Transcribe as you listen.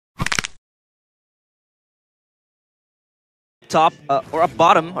top, or up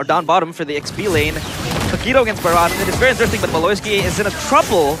bottom, or down bottom for the XP lane. Paquito against Baran, it is very interesting, but Baloyskie is in a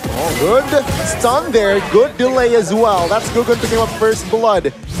trouble. Oh, good stun there, good delay as well. That's Gugun picking up first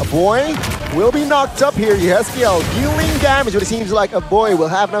blood. A boy will be knocked up here. Yeskiel dealing damage, but it seems like a boy will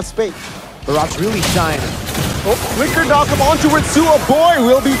have enough space. Barat's really shining. Oh, flicker knock him on towards Su. A boy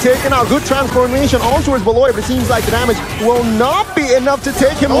will be taken out. Good transformation on towards Baloy, but it seems like the damage will not be enough to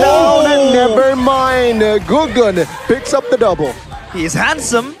take him down. Never mind. Gugun picks up the double. He is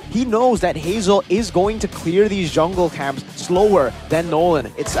handsome. He knows that Hazel is going to clear these jungle camps slower than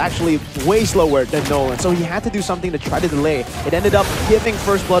Nolan. It's actually way slower than Nolan, so he had to do something to try to delay. It ended up giving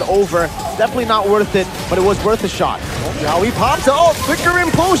first blood over. Definitely not worth it, but it was worth a shot. Yawi pops out, flicker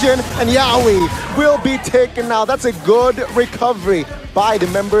implosion, and Yawi will be taken out. That's a good recovery by the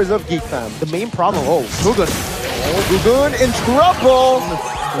members of Geek Fam. The main problem, Gugun. Oh, Gugun in trouble.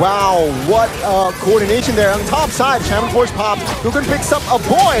 Wow, what coordination there. On the top side, Shaman Force pops. Gugun picks up a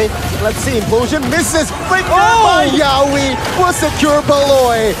boy. Let's see, implosion misses. Flicker by Yawi will secure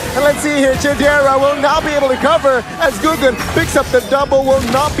Baloy. And let's see here, Chidera will not be able to cover as Gugun picks up the double, will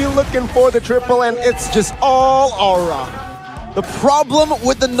not be looking for the triple, and it's just all aura. The problem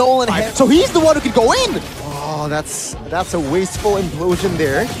with the Nolan head. So he's the one who could go in. Oh, that's a wasteful implosion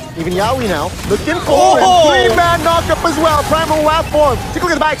there. Even Yawi now looking for a 3-man knockup as well. Primal Wap form. Take a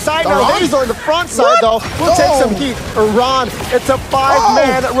look at the back side now. Hazel in the front side though will take some heat. Iran, it's a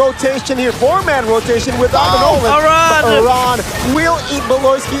 5-man rotation here. 4-man rotation without the Nolan. Iran will eat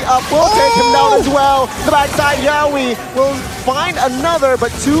Baloyskie up. Will take him down as well. The backside Yawi will find another,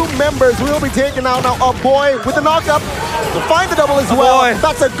 but 2 members will be taken out now. A boy with the knockup will find the double as well.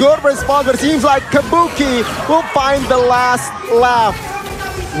 That's a good response, but it seems like Kabuki will find the last laugh.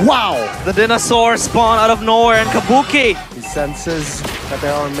 Wow! The dinosaur spawn out of nowhere, and Kabuki. He senses that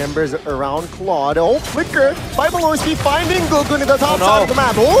there are members around Claude. Oh, flicker by Baloyskie finding Gugun in the top side of the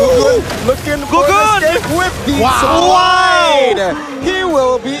map. Gugun looking for an escape with the slide. He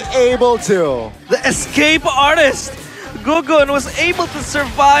will be able to. The escape artist. Gugun was able to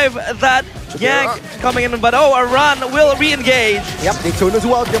survive that yank coming in, but Iran will re-engage. Yep, Daytona's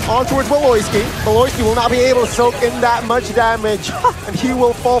welcome on towards Baloyskie. Baloyskie will not be able to soak in that much damage, and he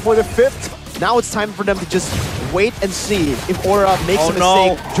will fall for the 5th. Now it's time for them to just wait and see if Aura makes a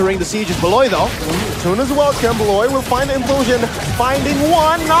mistake during the sieges. Baloy though. Daytona's welcome. Baloy will find the implosion, finding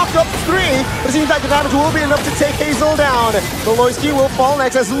 1, knock up 3. But it seems like the damage will be enough to take Hazel down. Baloyskie will fall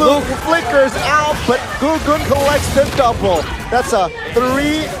next as Luke flickers out, but Gugun collects the double. That's a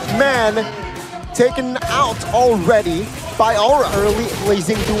 3-man taken out already by Aura. Early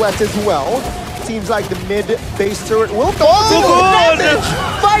blazing duet as well. Seems like the mid-base turret will go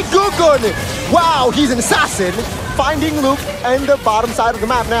by Gugun. Wow, he's an assassin. Finding Luke and the bottom side of the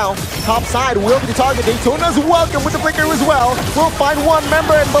map now. Top side will be the target. Daytona's welcome with the flicker as well. We'll find 1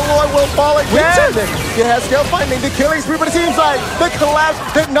 member and Baloy will fall again. Yeskiel finding the killing spree, but it seems like the collapse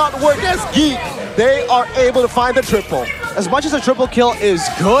did not work as Geek. They are able to find the triple. As much as a triple kill is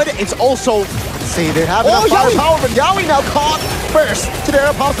good, it's also... See, they have enough firepower, but Yawi now caught first.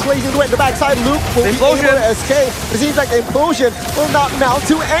 Chidera pops the blazing away in the backside. Luke will be able to escape. It seems like the implosion will not mount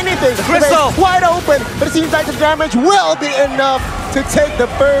to anything. The crystal wide open, but it seems like the damage will be enough to take the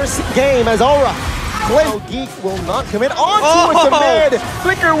first game as Aura. Geek will not commit on towards the mid.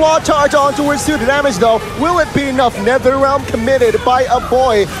 Flicker wall charge on towards the damage though. Will it be enough? Netherrealm committed by a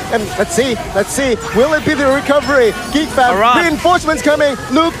boy. And let's see. Will it be the recovery? Geek Fam, reinforcements coming.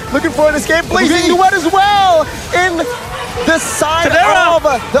 Luke looking for an escape. Blazing duet as well. In the side of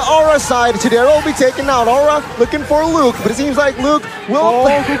the Aura side. Chidera will be taken out. Aura looking for Luke, but it seems like Luke will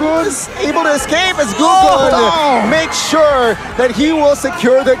is able to escape as Gugun makes sure that he will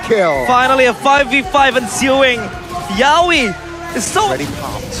secure the kill. Finally, a 5v5 ensuing. Yawi is so already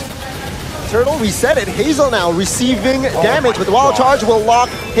popped. Turtle reset it. Hazel now receiving damage, but the wild charge will lock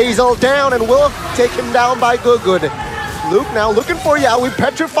Hazel down and will take him down by Gugun. Luke now looking for Yawi,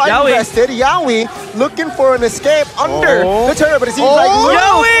 petrified and rested. Yawi looking for an escape under the turret, but it seems like Luke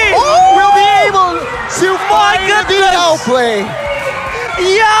will be able to find the outplay.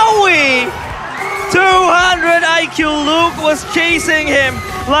 Yawi! 200 IQ. Luke was chasing him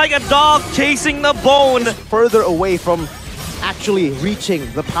like a dog chasing the bone. Further away from actually reaching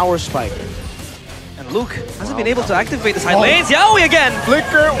the power spike. And Luke hasn't been able to activate the side lanes. Yawi again!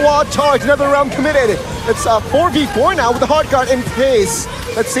 Flicker wall charge, another round committed. It's a 4v4 now with the hard guard in place.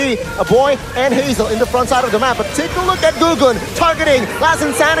 Let's see, a boy and Hazel in the front side of the map. But take a look at Gugun targeting Last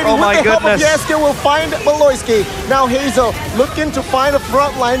Insanity Oh with my the help of goodness. Yaski will find Baloyskie. Now Hazel looking to find the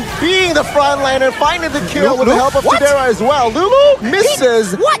front line, being the front liner, finding the kill with the help of Chidera as well. Luke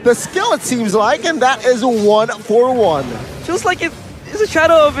misses the skill, it seems like, and that is 1-for-1. Feels like it is a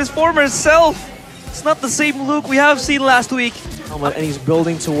shadow of his former self. It's not the same Luke we have seen last week. And he's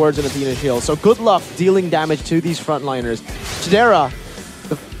building towards an Athena shield. So good luck dealing damage to these frontliners. Chidera,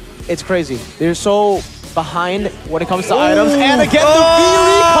 it's crazy. They're so behind when it comes to items. And again, the V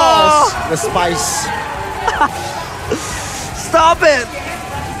recalls. The spice. Stop it!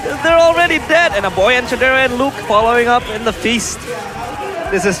 They're already dead. And a boy and Chidera and Luke following up in the feast.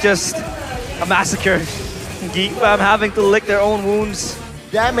 This is just a massacre. Geek Fam having to lick their own wounds.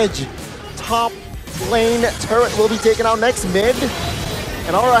 Damage. Top lane turret will be taken out next mid.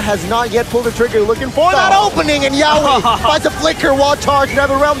 And Aura has not yet pulled the trigger, looking for that opening, and Yawi finds a flicker wall charge.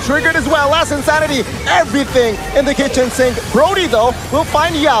 NetherRealm triggered as well. Last Insanity, everything in the kitchen sink. Brody, though, will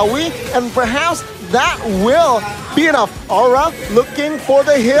find Yawi, and perhaps that will be enough. Aura looking for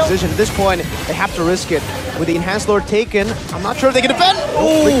the hill. At this point, they have to risk it. With the Enhanced Lord taken, I'm not sure if they can defend.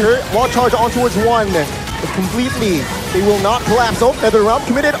 Flicker, wall charge on towards one. But completely, they will not collapse. Oh, NetherRealm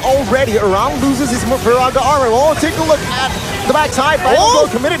committed already. Around loses his Viraga armor. Oh, take a look at the backside. Final blow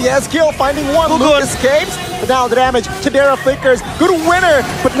committed. Yes, kill finding one. Luke escapes. But now the damage. Chidera flickers. Good winner.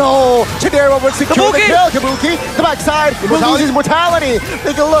 But no, Chidera would secure the kill. Kabuki, the backside, will lose his mortality.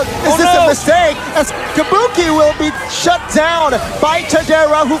 Take a look. Is this a mistake? As Kabuki will be shut down by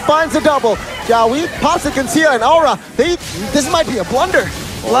Chidera, who finds a double. Yawi pops the conceal, and Aura, this might be a blunder.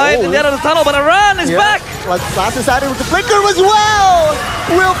 Light in the end of the tunnel, but Aran is back! Last Insanity with the flicker as well!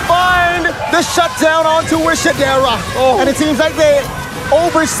 We'll find the shutdown onto Shadera. And it seems like they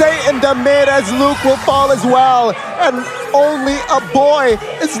oversay in the mid as Luke will fall as well. And only a boy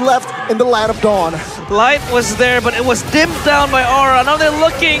is left in the Land of Dawn. Light was there, but it was dimmed down by Aura. Now they're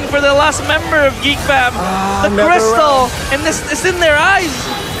looking for the last member of Geek Fam. The crystal, and it's in their eyes.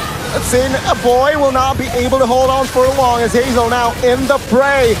 Sin, a boy will not be able to hold on for long as Hazel now in the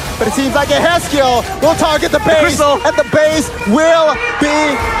fray. But it seems like a Heskill will target the base, and the base will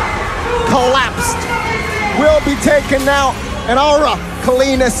be collapsed. Will be taken now, and Aura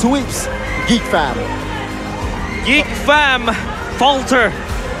Kalina sweeps Geek Fam. Geek Fam falter.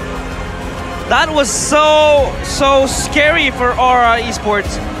 That was so scary for Aura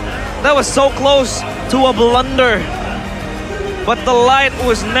Esports. That was so close to a blunder. But the light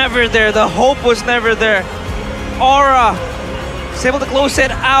was never there. The hope was never there. Aura was able to close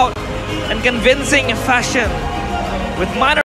it out in convincing fashion with minor